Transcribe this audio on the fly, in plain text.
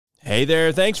Hey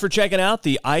there, thanks for checking out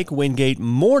the Ike Wingate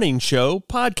Morning Show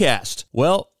podcast.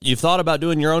 Well, you've thought about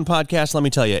doing your own podcast? Let me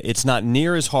tell you, it's not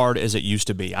near as hard as it used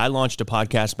to be. I launched a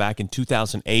podcast back in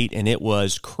 2008, and it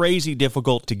was crazy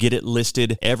difficult to get it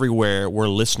listed everywhere where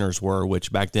listeners were, which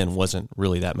back then wasn't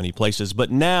really that many places. But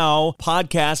now,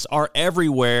 podcasts are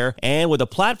everywhere, and with a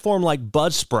platform like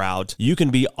Buzzsprout, you can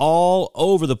be all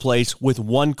over the place with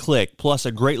one click, plus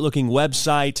a great-looking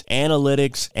website,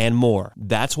 analytics, and more.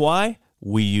 That's why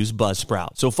we use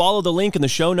Buzzsprout. So follow the link in the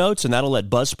show notes, and that'll let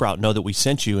Buzzsprout know that we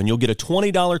sent you, and you'll get a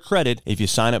 $20 credit if you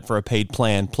sign up for a paid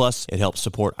plan. Plus, it helps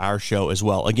support our show as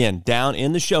well. Again, down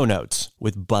in the show notes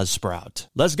with Buzzsprout.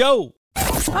 Let's go!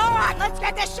 All right, let's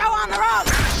get this show on the road!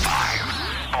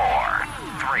 5, 4,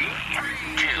 3,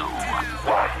 2, 1.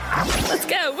 Let's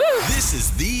go, woo! This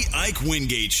is the Ike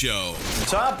Wingate Show.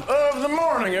 Top of the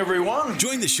morning, everyone.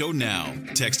 Join the show now.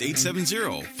 Text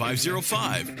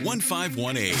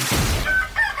 870-505-1518.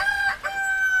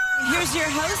 Here's your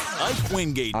host, Ike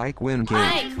Wingate. Ike Wingate.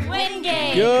 Ike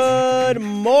Wingate. Good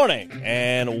morning,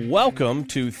 and welcome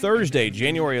to Thursday,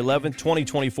 January 11th,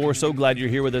 2024. So glad you're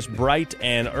here with us bright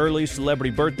and early.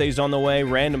 Celebrity birthdays on the way,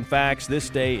 random facts, this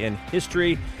day in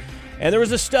history. And there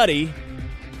was a study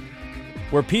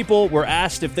where people were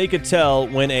asked if they could tell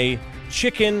when a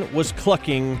chicken was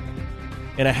clucking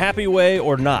in a happy way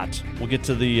or not. We'll get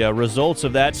to the results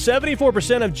of that.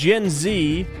 74% of Gen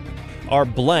Z are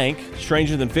blank.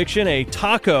 Stranger than fiction. A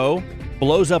taco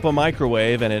blows up a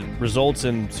microwave and it results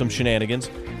in some shenanigans.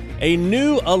 A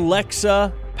new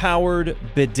Alexa-powered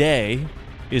bidet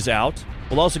is out.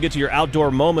 We'll also get to your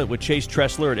outdoor moment with Chase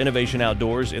Tressler at Innovation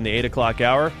Outdoors in the 8 o'clock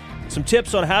hour. Some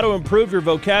tips on how to improve your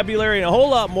vocabulary and a whole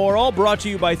lot more, all brought to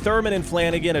you by Thurman and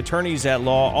Flanagan, attorneys at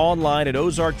law, online at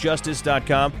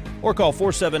ozarkjustice.com or call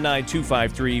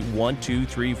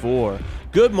 479-253-1234.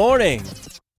 Good morning.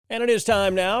 And it is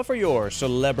time now for your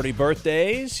celebrity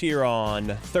birthdays here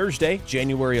on Thursday,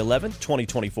 January 11th,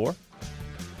 2024.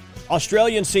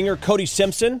 Australian singer Cody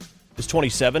Simpson is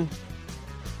 27.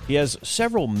 He has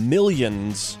several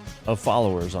millions of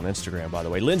followers on Instagram, by the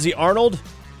way. Lindsay Arnold,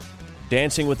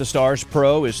 Dancing with the Stars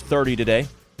Pro, is 30 today.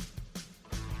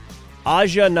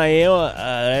 Aja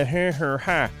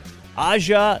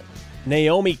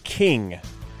Naomi King,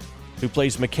 who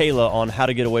plays Michaela on How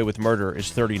to Get Away with Murder, is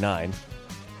 39.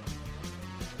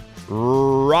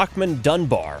 Rockman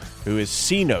Dunbar, who is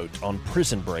C-Note on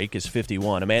Prison Break, is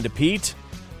 51. Amanda Peet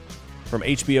from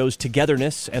HBO's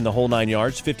Togetherness and the Whole Nine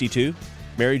Yards, 52.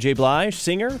 Mary J. Blige,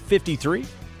 singer, 53.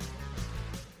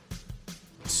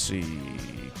 Let's see.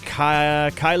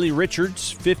 Kylie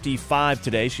Richards, 55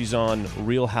 today. She's on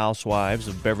Real Housewives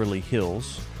of Beverly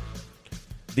Hills.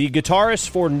 The guitarist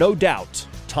for No Doubt,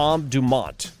 Tom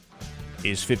Dumont,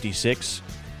 is 56.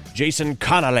 Jason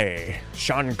Connolly,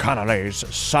 Sean Connolly's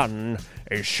son,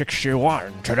 is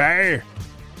 61 today.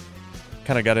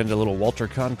 Kind of got into a little Walter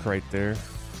Concrete there.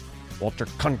 Walter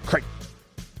Concrete.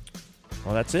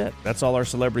 Well, that's it. That's all our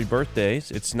celebrity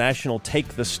birthdays. It's National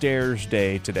Take the Stairs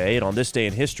Day today, and on this day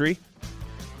in history,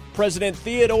 President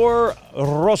Theodore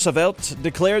Roosevelt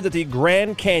declared that the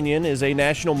Grand Canyon is a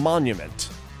national monument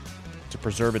to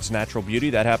preserve its natural beauty.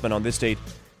 That happened on this date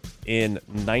in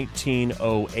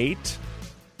 1908.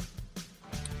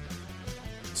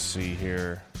 Let's see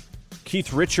here.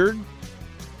 Keith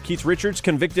Richards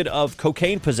convicted of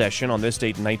cocaine possession on this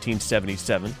date in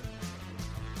 1977.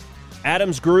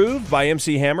 Adam's Groove by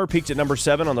MC Hammer peaked at number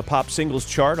 7 on the pop singles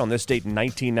chart on this date in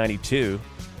 1992.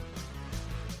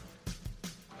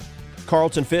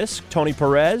 Carlton Fisk, Tony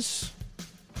Perez,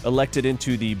 elected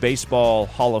into the Baseball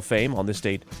Hall of Fame on this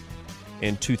date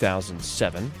in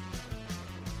 2007.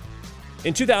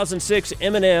 In 2006,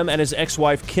 Eminem and his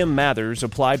ex-wife Kim Mathers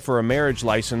applied for a marriage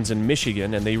license in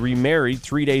Michigan, and they remarried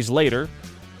 3 days later.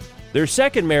 Their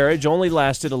second marriage only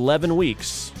lasted 11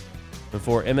 weeks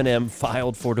before Eminem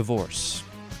filed for divorce.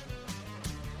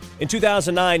 In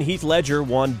 2009, Heath Ledger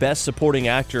won Best Supporting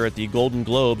Actor at the Golden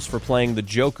Globes for playing the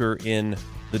Joker in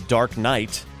The Dark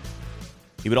Knight.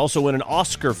 He would also win an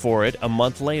Oscar for it a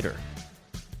month later.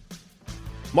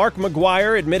 Mark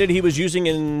McGwire admitted he was using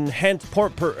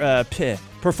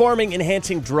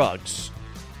performing-enhancing drugs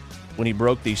when he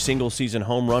broke the single-season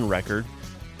home run record.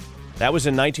 That was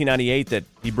in 1998 that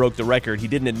he broke the record. He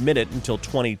didn't admit it until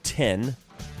 2010.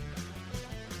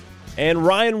 And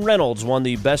Ryan Reynolds won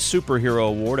the Best Superhero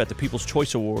Award at the People's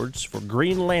Choice Awards for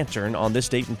Green Lantern on this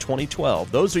date in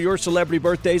 2012. Those are your celebrity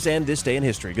birthdays and this day in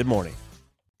history. Good morning.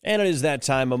 And it is that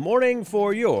time of morning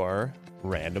for your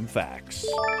random facts.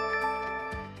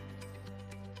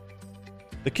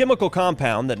 The chemical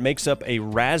compound that makes up a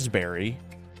raspberry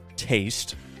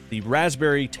taste, the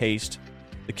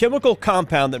The chemical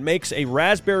compound that makes a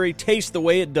raspberry taste the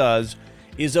way it does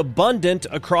is abundant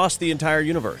across the entire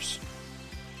universe.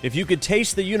 If you could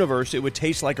taste the universe, it would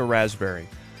taste like a raspberry.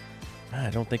 I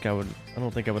don't think I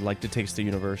would like to taste the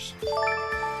universe.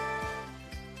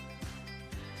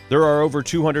 There are over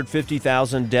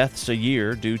 250,000 deaths a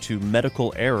year due to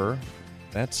medical error.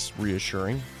 That's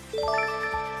reassuring.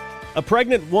 A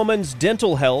pregnant woman's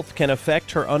dental health can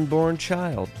affect her unborn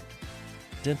child.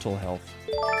 Dental health.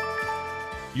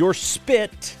 Your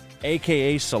spit,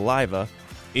 aka saliva,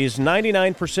 is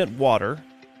 99% water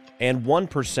and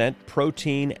 1%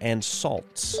 protein and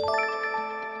salts.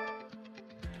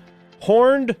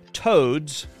 Horned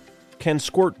toads can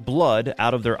squirt blood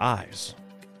out of their eyes.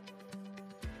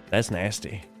 That's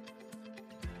nasty.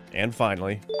 And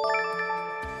finally,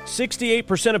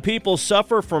 68% of people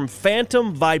suffer from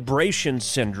phantom vibration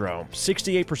syndrome.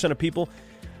 68% of people.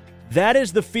 That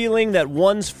is the feeling that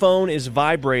one's phone is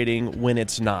vibrating when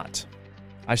it's not.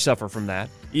 I suffer from that.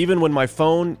 Even when my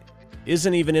phone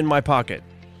isn't even in my pocket.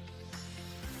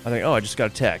 I think, I just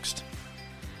got a text.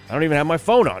 I don't even have my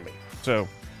phone on me. So,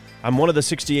 I'm one of the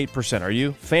 68%. Are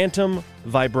you? Phantom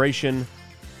vibration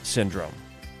syndrome.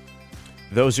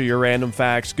 Those are your random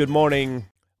facts. Good morning.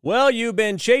 Well, you've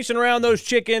been chasing around those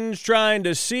chickens trying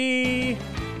to see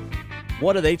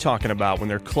what are they talking about when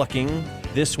they're clucking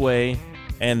this way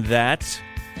and that.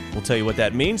 We'll tell you what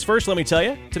that means. First, let me tell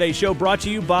you, today's show brought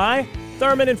to you by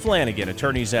Thurman and Flanagan,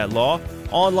 attorneys at law,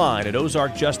 online at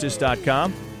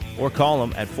ozarkjustice.com or call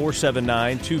them at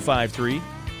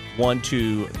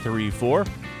 479-253-1234.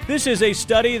 This is a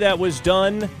study that was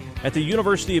done at the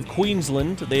University of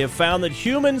Queensland. They have found that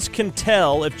humans can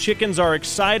tell if chickens are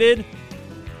excited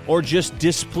or just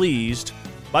displeased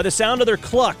by the sound of their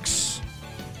clucks.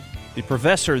 The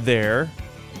professor there,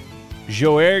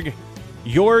 Jorg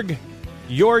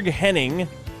Henning,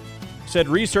 said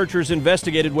researchers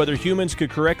investigated whether humans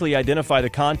could correctly identify the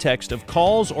context of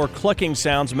calls or clucking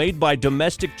sounds made by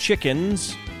domestic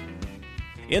chickens.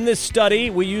 In this study,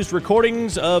 we used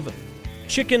recordings of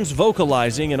chickens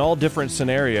vocalizing in all different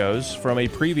scenarios from a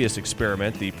previous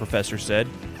experiment, the professor said.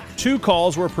 2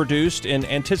 calls were produced in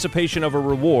anticipation of a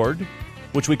reward,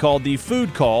 which we called the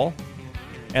food call,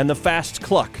 and the fast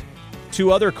cluck.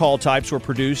 2 other call types were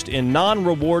produced in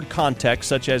non-reward contexts,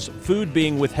 such as food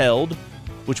being withheld,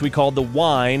 which we called the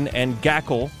whine and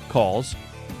gackle calls.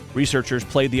 Researchers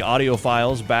played the audio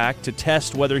files back to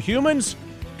test whether humans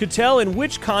could tell in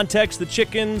which context the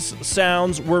chickens'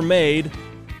 sounds were made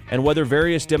and whether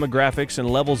various demographics and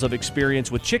levels of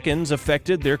experience with chickens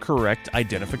affected their correct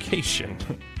identification.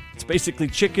 It's basically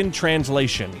chicken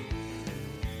translation.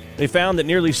 They found that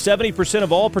nearly 70%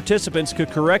 of all participants could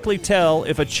correctly tell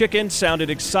if a chicken sounded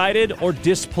excited or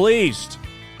displeased.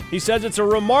 He says it's a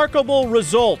remarkable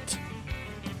result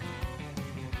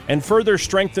and further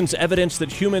strengthens evidence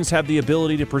that humans have the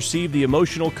ability to perceive the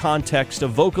emotional context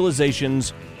of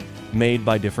vocalizations made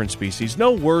by different species.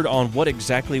 No word on what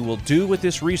exactly we'll do with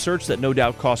this research that no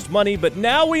doubt cost money, but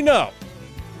now we know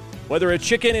whether a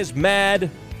chicken is mad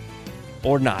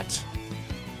or not.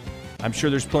 I'm sure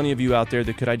there's plenty of you out there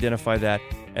that could identify that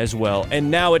as well.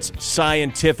 And now it's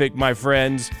scientific, my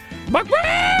friends.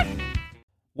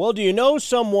 Well, do you know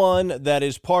someone that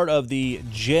is part of the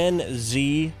Gen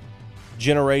Z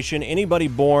generation? Anybody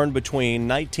born between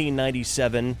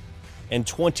 1997 and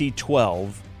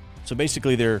 2012. So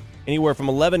basically they're anywhere from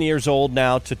 11 years old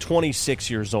now to 26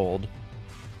 years old.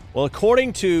 Well,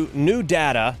 according to new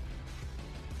data,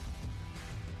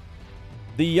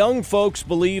 the young folks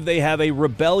believe they have a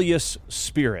rebellious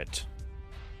spirit.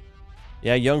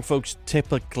 Yeah, young folks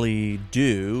typically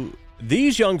do.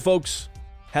 These young folks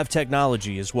have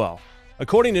technology as well.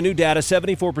 According to new data,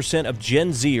 74% of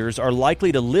Gen Zers are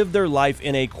likely to live their life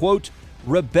in a, quote,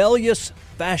 rebellious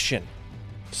fashion.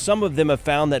 Some of them have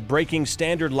found that breaking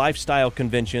standard lifestyle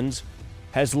conventions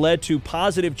has led to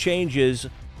positive changes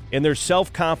in their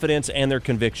self-confidence and their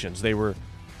convictions. They were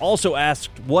also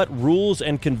asked what rules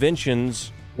and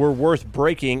conventions were worth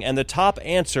breaking, and the top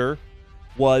answer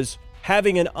was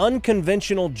having an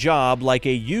unconventional job like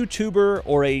a YouTuber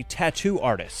or a tattoo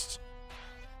artist.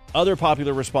 Other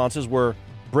popular responses were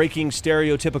breaking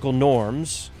stereotypical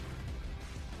norms,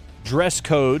 dress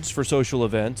codes for social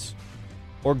events,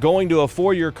 or going to a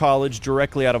four-year college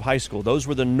directly out of high school. Those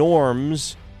were the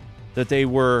norms that they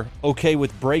were okay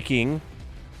with breaking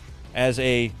as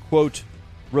a, quote,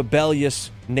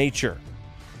 rebellious nature.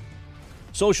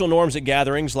 Social norms at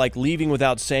gatherings like leaving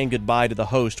without saying goodbye to the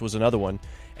host was another one.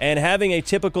 And having a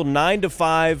typical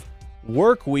 9-to-5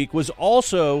 work week was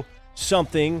also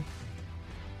something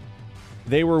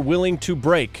they were willing to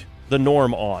break the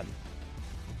norm on.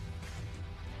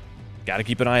 Got to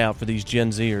keep an eye out for these Gen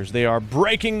Zers. They are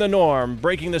breaking the norm,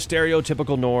 breaking the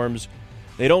stereotypical norms.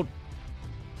 They don't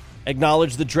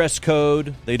acknowledge the dress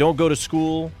code. They don't go to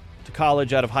school, to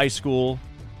college out of high school.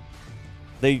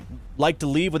 They like to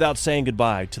leave without saying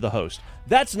goodbye to the host.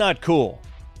 That's not cool.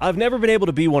 I've never been able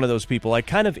to be one of those people. I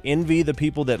kind of envy the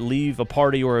people that leave a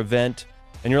party or event,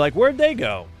 and you're like, where'd they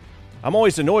go? I'm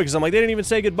always annoyed because I'm like, they didn't even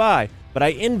say goodbye. But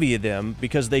I envy them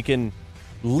because they can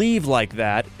leave like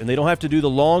that, and they don't have to do the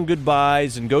long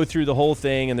goodbyes and go through the whole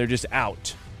thing, and they're just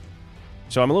out.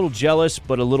 So I'm a little jealous,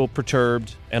 but a little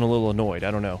perturbed and a little annoyed. I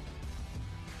don't know.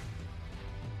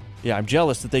 Yeah, I'm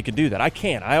jealous that they can do that. I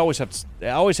can't. I always have to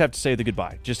say the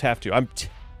goodbye. Just have to.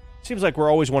 Seems like we're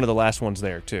always one of the last ones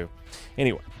there, too.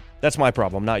 Anyway, that's my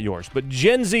problem, not yours. But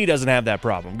Gen Z doesn't have that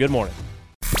problem. Good morning.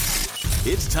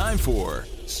 It's time for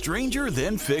Stranger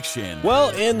Than Fiction.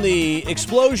 Well, in the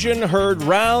explosion heard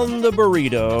round the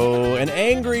burrito, an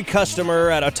angry customer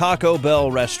at a Taco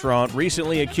Bell restaurant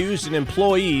recently accused an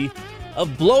employee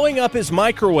of blowing up his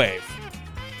microwave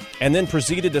and then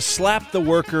proceeded to slap the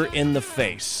worker in the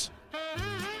face.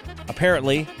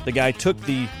 Apparently, the guy took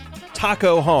the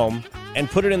taco home and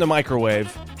put it in the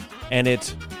microwave, and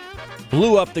it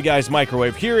blew up the guy's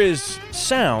microwave. Here is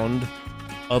sound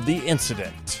of the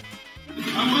incident.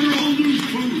 I'm under all new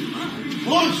food.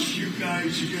 Plus, you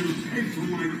guys are going to pay for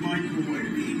my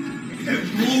microwave.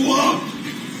 It blew up.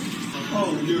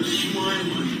 Oh, you're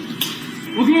smiling.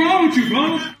 What's going on with you,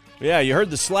 brother? Yeah, you heard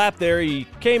the slap there. He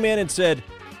came in and said,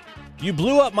 "You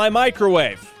blew up my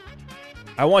microwave.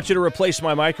 I want you to replace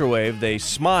my microwave." They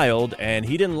smiled, and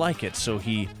he didn't like it, so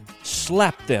he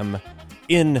slapped them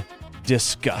in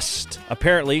disgust.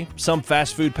 Apparently, some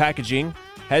fast food packaging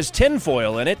has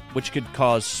tinfoil in it, which could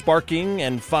cause sparking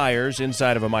and fires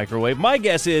inside of a microwave. My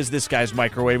guess is this guy's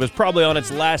microwave was probably on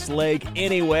its last leg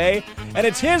anyway, and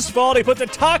it's his fault he put the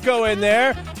taco in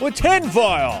there with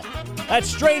tinfoil. That's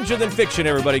Stranger Than Fiction,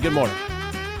 everybody. Good morning.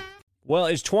 Well,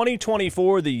 is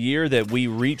 2024 the year that we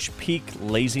reach peak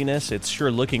laziness? It's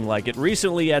sure looking like it.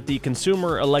 Recently at the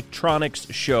Consumer Electronics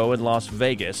Show in Las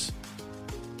Vegas,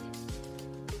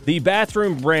 the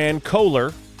bathroom brand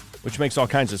Kohler, which makes all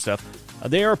kinds of stuff,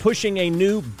 they are pushing a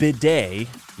new bidet.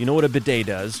 You know what a bidet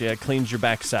does? Yeah, it cleans your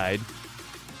backside.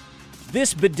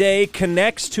 This bidet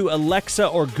connects to Alexa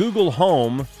or Google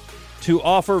Home to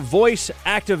offer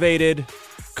voice-activated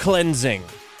cleansing.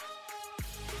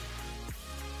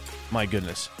 My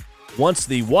goodness. Once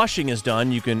the washing is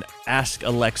done, you can ask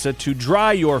Alexa to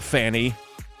dry your fanny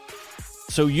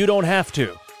so you don't have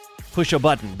to. Push a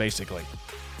button, basically.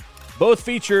 Both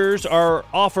features are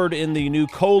offered in the new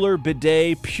Kohler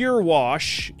Bidet Pure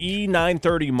Wash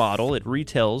E930 model. It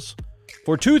retails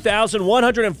for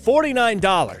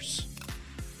 $2,149.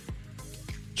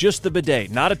 Just the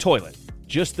bidet, not a toilet.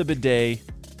 Just the bidet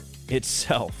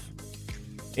itself.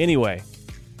 Anyway,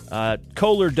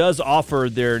 Kohler does offer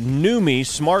their NuMe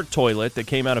smart toilet that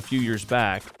came out a few years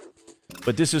back.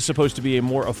 But this is supposed to be a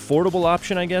more affordable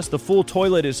option, I guess. The full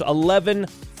toilet is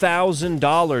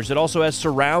 $11,000. It also has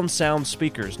surround sound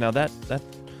speakers. Now, that's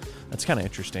kind of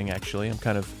interesting, actually. I'm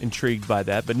kind of intrigued by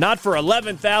that. But not for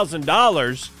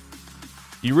 $11,000.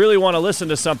 You really want to listen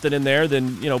to something in there,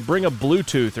 then, bring a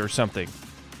Bluetooth or something.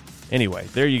 Anyway,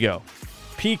 there you go.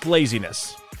 Peak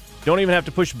laziness. Don't even have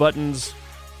to push buttons.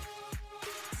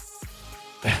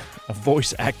 A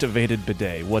voice-activated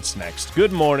bidet. What's next?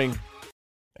 Good morning.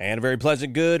 And a very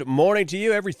pleasant good morning to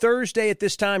you. Every Thursday at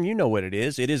this time, you know what it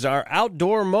is. It is our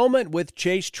outdoor moment with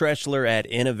Chase Tressler at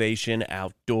Innovation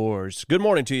Outdoors. Good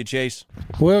morning to you, Chase.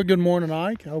 Well, good morning,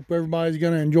 Ike. I hope everybody's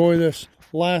going to enjoy this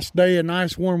last day of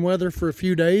nice warm weather for a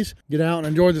few days. Get out and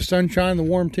enjoy the sunshine, the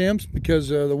warm temps, because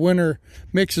the winter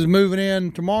mix is moving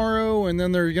in tomorrow, and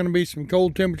then there's going to be some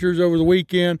cold temperatures over the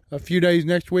weekend. A few days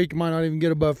next week, it might not even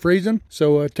get above freezing.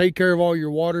 So take care of all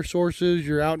your water sources,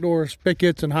 your outdoor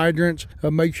spigots and hydrants.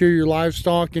 Make sure your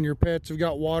livestock and your pets have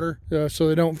got water so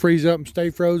they don't freeze up and stay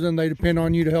frozen. They depend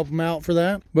on you to help them out for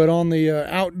that. But on the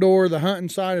the hunting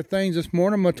side of things this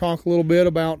morning, I'm going to talk a little bit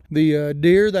about the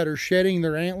deer that are shedding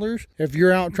their antlers. If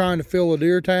you're out trying to fill a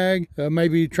deer tag,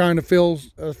 maybe trying to fill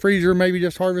a freezer, maybe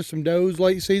just harvest some does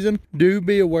late season, do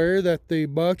be aware that the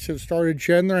bucks have started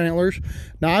shedding their antlers.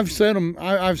 Now,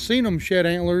 I've seen them shed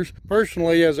antlers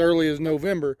personally as early as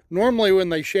November. Normally, when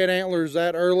they shed antlers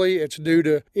that early, it's due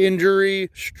to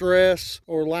injury, stress,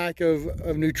 or lack of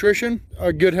nutrition.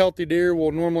 A good healthy deer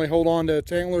will normally hold on to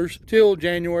its antlers till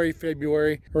January,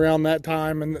 February, around that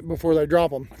time, and before they drop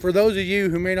them. For those of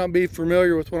you who may not be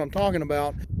familiar with what I'm talking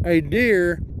about, a deer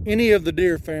any of the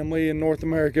deer family in North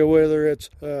America, whether it's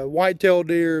white-tailed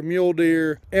deer, mule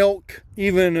deer, elk,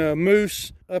 even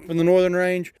moose up in the northern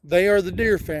range, they are the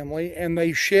deer family, and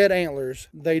they shed antlers.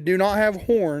 They do not have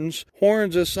horns.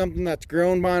 Horns is something that's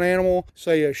grown by an animal,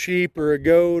 say a sheep or a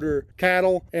goat or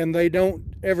cattle, and they don't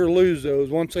ever lose those.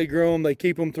 Once they grow them, they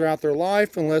keep them throughout their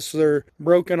life unless they're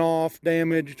broken off,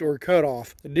 damaged, or cut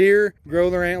off. The deer grow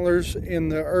their antlers in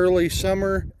the early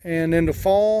summer and into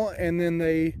fall, and then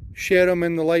they shed them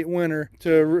in the late winter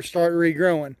to start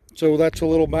regrowing. So that's a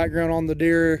little background on the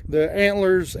deer, the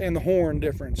antlers and the horn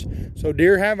difference. So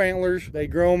deer have antlers. They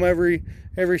grow them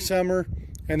every summer,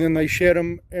 and then they shed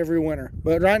them every winter.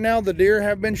 But right now, the deer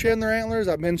have been shedding their antlers.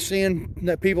 I've been seeing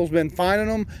that people's been finding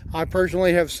them. I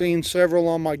personally have seen several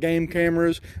on my game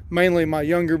cameras, mainly my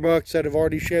younger bucks that have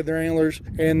already shed their antlers.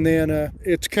 And then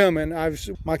it's coming.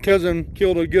 My cousin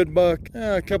killed a good buck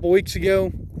a couple weeks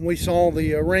ago. We saw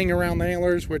the ring around the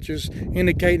antlers, which is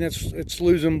indicating it's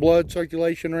losing blood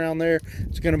circulation around there.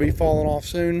 It's going to be falling off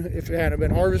soon if it hadn't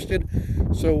been harvested.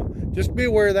 So just be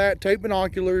aware of that. Take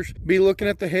binoculars. Be looking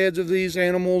at the heads of these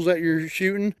animals that you're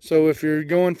shooting. So if you're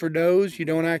going for does, you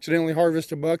don't accidentally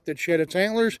harvest a buck that shed its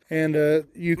antlers, and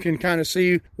you can kind of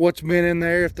see what's been in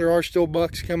there. If there are still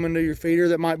bucks coming to your feeder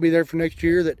that might be there for next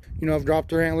year that have dropped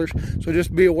their antlers. So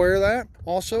just be aware of that.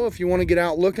 Also, if you want to get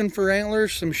out looking for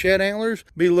antlers, some shed antlers,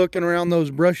 be looking around those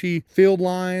brushy field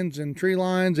lines and tree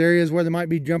lines, areas where they might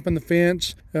be jumping the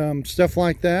fence, stuff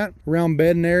like that, around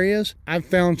bedding areas. I've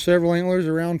found several antlers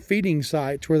around feeding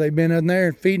sites where they've been in there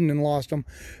and feeding and lost them.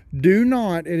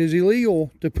 It is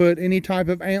illegal to put any type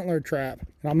of antler trap.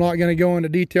 And I'm not going to go into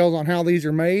details on how these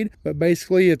are made, but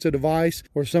basically it's a device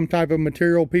or some type of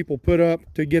material people put up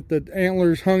to get the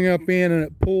antlers hung up in, and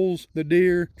it pulls the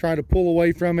deer, try to pull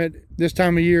away from it this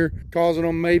time of year, causing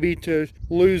them maybe to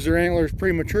lose their antlers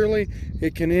prematurely.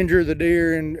 It can injure the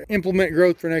deer and implement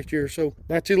growth for next year. So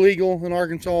that's illegal in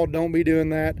Arkansas. Don't be doing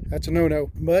that. That's a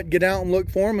no-no. But get out and look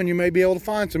for them, and you may be able to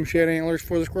find some shed antlers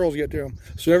before the squirrels get to them.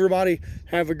 So everybody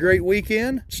have a great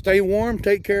weekend. Stay warm.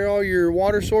 Take care of all your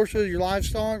water sources, your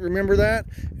livestock. Remember that,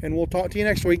 and we'll talk to you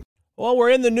next week. Well,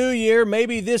 we're in the new year.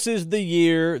 Maybe this is the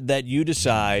year that you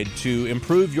decide to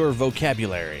improve your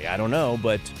vocabulary. I don't know,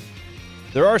 but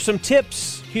there are some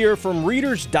tips here from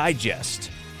Reader's Digest.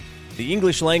 The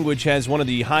English language has one of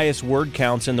the highest word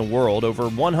counts in the world, over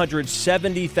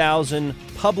 170,000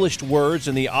 published words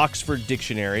in the Oxford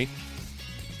Dictionary.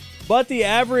 But the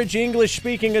average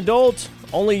English-speaking adult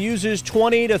only uses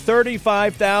 20 to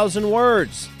 35,000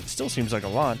 words. It still seems like a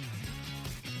lot.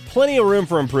 Plenty of room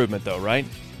for improvement, though, right?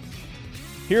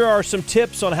 Here are some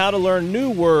tips on how to learn new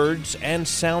words and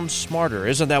sound smarter.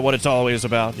 Isn't that what it's always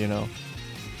about,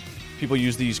 People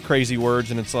use these crazy words,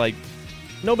 and it's like,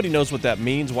 nobody knows what that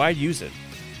means. Why use it?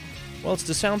 Well, it's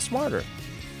to sound smarter.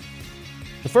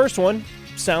 The first one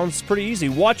sounds pretty easy.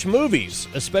 Watch movies,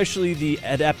 especially the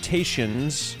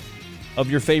adaptations of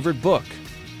your favorite book.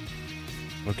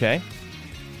 Okay?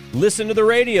 Listen to the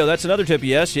radio. That's another tip.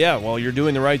 Yes, yeah. Well, you're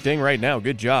doing the right thing right now.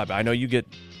 Good job. I know you get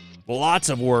lots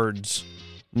of words,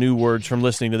 new words from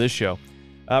listening to this show.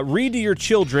 Read to your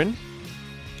children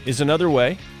is another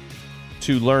way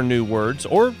to learn new words,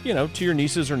 or, to your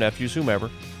nieces or nephews, whomever.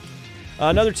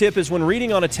 Another tip is when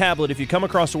reading on a tablet, if you come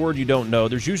across a word you don't know,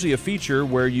 there's usually a feature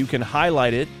where you can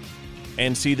highlight it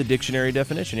and see the dictionary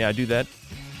definition. Yeah, I do that.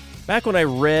 Back when I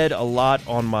read a lot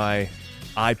on my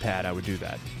iPad, I would do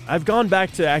that. I've gone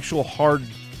back to actual hard,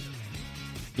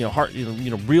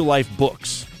 real life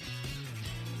books.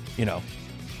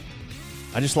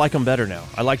 I just like them better now.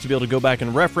 I like to be able to go back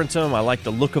and reference them. I like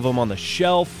the look of them on the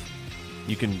shelf.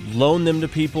 You can loan them to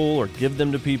people or give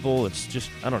them to people. It's just,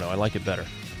 I don't know, I like it better.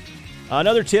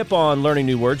 Another tip on learning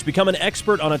new words, become an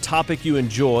expert on a topic you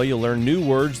enjoy. You'll learn new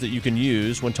words that you can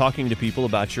use when talking to people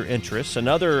about your interests.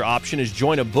 Another option is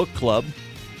join a book club.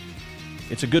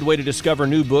 It's a good way to discover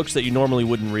new books that you normally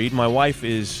wouldn't read. My wife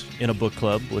is in a book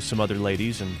club with some other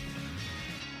ladies, and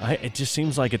it just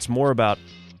seems like it's more about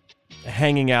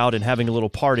hanging out and having a little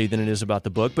party than it is about the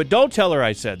book. But don't tell her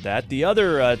I said that. The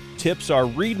other tips are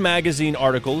read magazine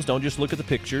articles. Don't just look at the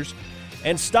pictures.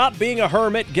 And stop being a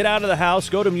hermit. Get out of the house.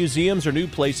 Go to museums or new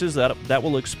places that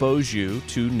will expose you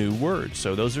to new words.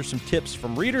 So those are some tips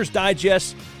from Reader's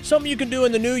Digest. Something you can do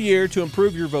in the new year to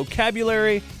improve your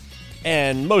vocabulary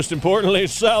and, most importantly,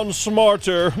 sound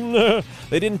smarter.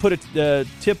 They didn't put a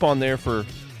tip on there for,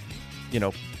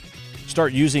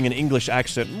 start using an English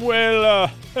accent.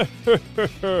 Well,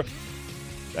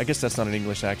 I guess that's not an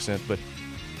English accent, but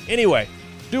anyway,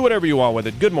 do whatever you want with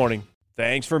it. Good morning.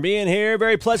 Thanks for being here.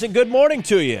 Very pleasant good morning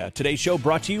to you. Today's show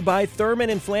brought to you by Thurman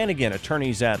and Flanagan,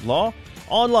 attorneys at law.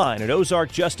 online at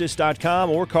ozarkjustice.com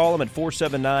or call them at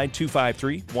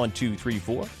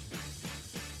 479-253-1234.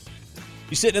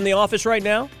 You sitting in the office right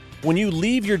now? When you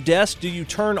leave your desk, do you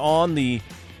turn on the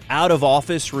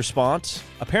out-of-office response?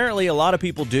 Apparently, a lot of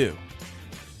people do.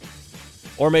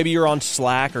 Or maybe you're on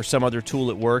Slack or some other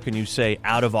tool at work and you say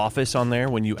out of office on there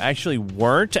when you actually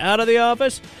weren't out of the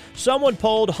office. Someone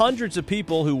polled hundreds of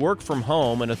people who work from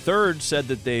home, and a third said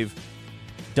that they've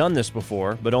done this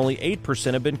before, but only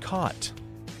 8% have been caught.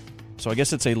 So I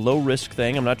guess it's a low-risk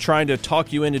thing. I'm not trying to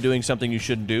talk you into doing something you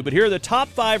shouldn't do, but here are the top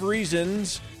 5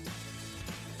 reasons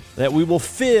that we will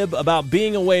fib about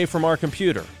being away from our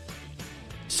computer.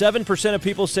 7% of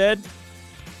people said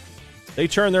they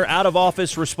turn their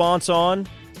out-of-office response on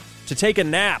to take a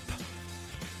nap.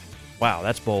 Wow,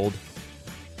 that's bold.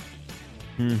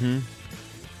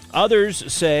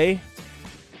 Others say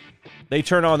they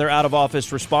turn on their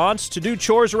out-of-office response to do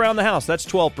chores around the house. That's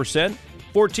 12%.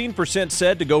 14%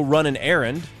 said to go run an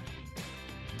errand.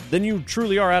 Then you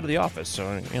truly are out of the office.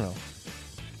 So,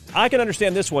 I can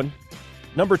understand this one.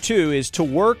 Number 2 is to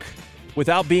work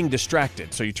without being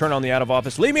distracted. So you turn on the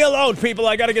out-of-office. Leave me alone, people.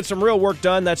 I got to get some real work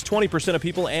done. That's 20% of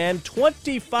people. And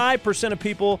 25% of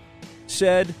people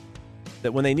said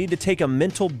that when they need to take a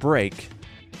mental break,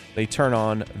 they turn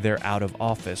on their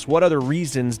out-of-office. What other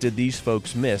reasons did these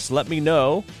folks miss? Let me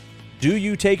know. Do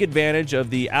you take advantage of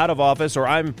the out-of-office, or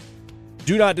I'm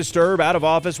do not disturb,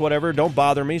 out-of-office, whatever, don't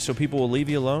bother me, so people will leave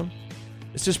you alone?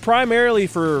 This is primarily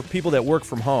for people that work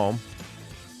from home.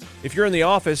 If you're in the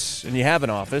office and you have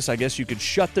an office, I guess you could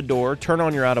shut the door, turn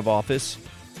on your out-of-office,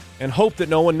 and hope that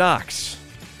no one knocks.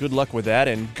 Good luck with that,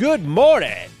 and good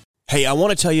morning! Hey, I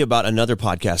want to tell you about another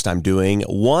podcast I'm doing,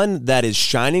 one that is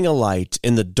shining a light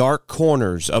in the dark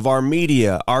corners of our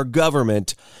media, our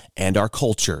government, and our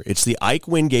culture. It's the Ike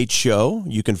Wingate Show.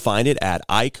 You can find it at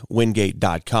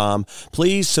IkeWingate.com.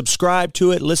 Please subscribe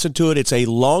to it, listen to it. It's a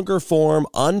longer form,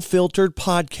 unfiltered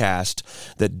podcast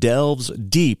that delves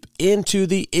deep into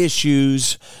the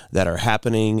issues that are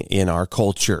happening in our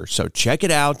culture. So check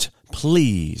it out,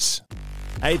 please.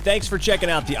 Hey, thanks for checking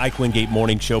out the Ike Wingate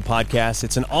Morning Show podcast.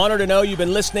 It's an honor to know you've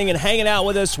been listening and hanging out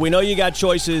with us. We know you got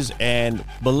choices, and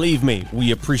believe me,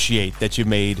 we appreciate that you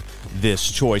made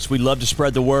this choice. We'd love to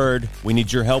spread the word. We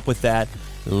need your help with that.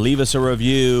 Leave us a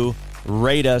review,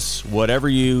 rate us, whatever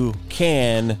you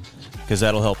can, because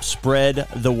that'll help spread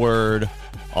the word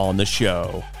on the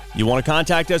show. You want to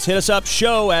contact us, hit us up,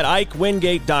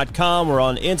 show@IkeWingate.com. We're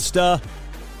on Insta.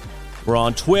 We're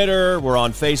on Twitter, we're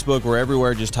on Facebook, we're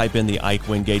everywhere. Just type in the Ike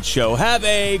Wingate Show. Have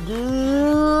a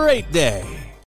great day.